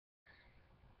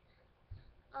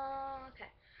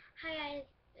Okay. Hi guys,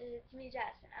 it's me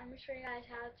Jackson. I'm gonna show you guys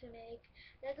how to make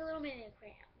like a little mini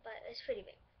aquarium, but it's pretty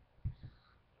big.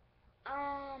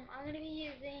 I'm gonna be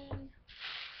using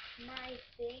my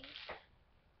thing.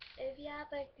 If you have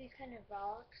like these kind of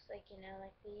rocks, like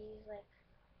like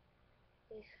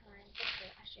these kinds.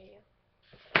 Okay, I'll show you.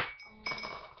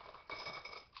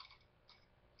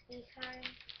 These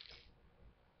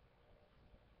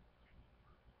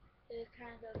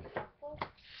kinds of helpful.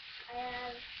 I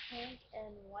have pink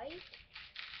and white,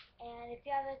 and if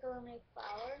you have like a little mini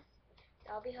flower,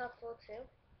 that'll be helpful too.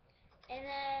 And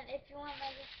then if you want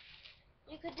like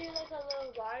you could do like a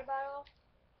little water bottle.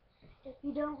 If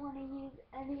you don't want to use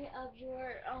any of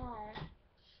your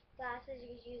glasses,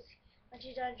 you could use once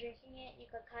you're done drinking it,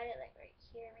 you could cut it like right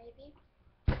here maybe.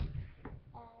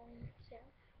 So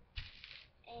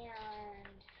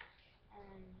and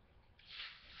um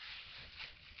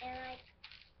and like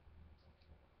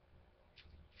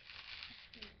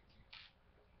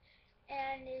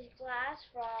and these glass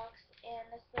rocks and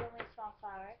this little small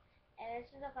flower, and this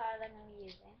is the flower that I'm gonna be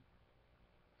using.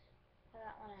 So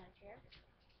that one out here.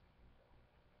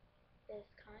 This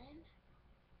kind.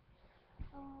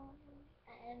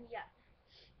 And yeah.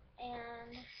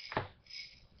 And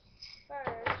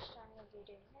first I'm gonna be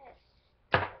doing this.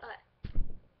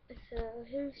 So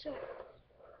here's the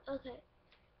okay.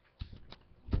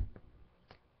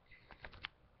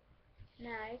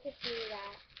 Now you can see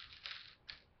that.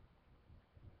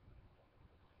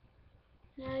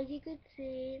 Now you can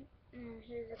see,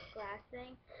 here's a glass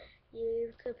thing.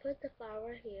 You could put the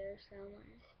flower here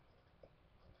somewhere.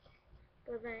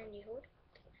 But then you hold.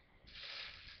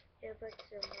 You put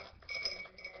some rocks in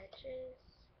the edges.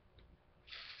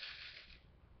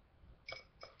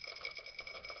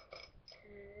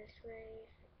 And this way.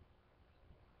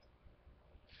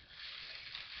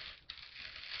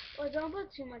 Well, don't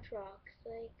put too much rocks.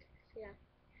 Like, yeah.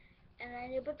 And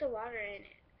then you put the water in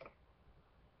it.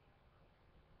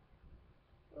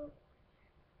 Oh.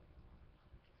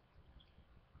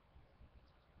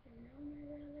 You know my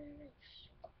brother rich.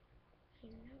 You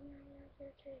know my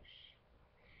brother rich.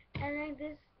 And then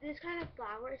this kind of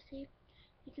flower, see,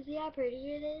 you can see how pretty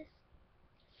it is.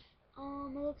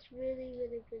 It looks really,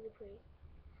 really, really pretty.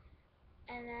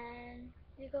 And then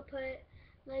you could put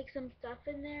like some stuff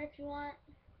in there if you want.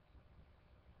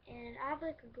 And I have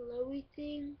like a glowy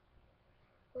thing,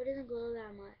 but it doesn't glow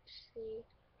that much. See,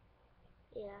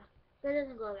 yeah, but it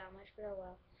doesn't glow that much, but oh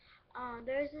well.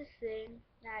 There's this thing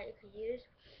that you could use.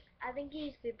 I think you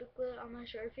use super glue. I'm not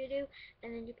sure if you do.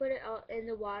 And then you put it out in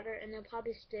the water, and it'll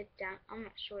probably stick down. I'm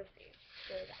not sure if you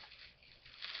do that.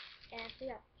 And so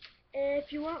yeah,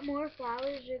 if you want more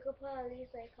flowers, you could put at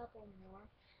least like a couple more.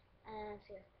 And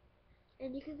so yeah.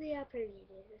 And you can see how pretty it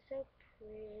is. It's so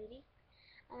pretty.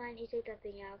 And then you take that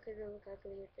thing out because it looks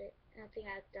ugly with it. And that thing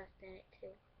has dust in it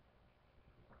too.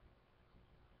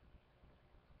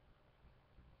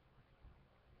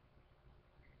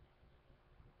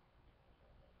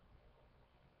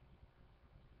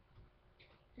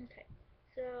 Okay.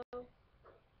 So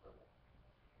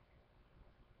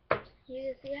you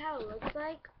can see how it looks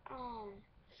like.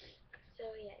 So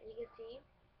yeah, you can see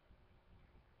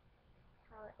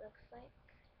how it looks like.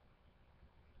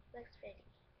 Looks pretty.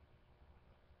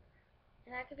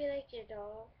 And that could be like your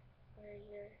doll or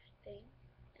your thing,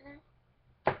 you know?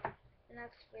 And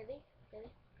that's really, really,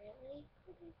 really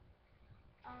pretty.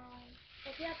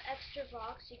 If you have extra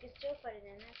rocks, you can still put it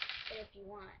in there, but if you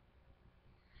want.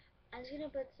 I'm just gonna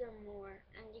put some more,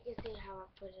 and you can see how I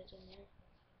put it in there.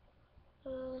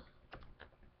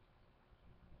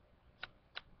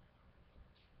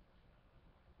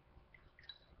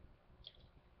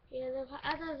 Yeah,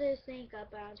 I thought they sync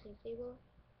up, but I don't think they will.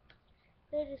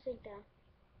 They just sync down.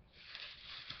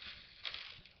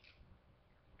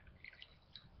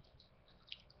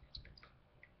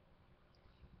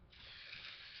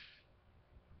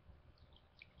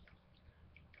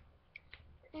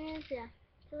 And yeah,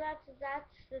 so that's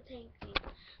the tank thing.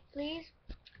 Please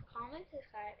comment,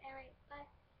 subscribe, and like, bye.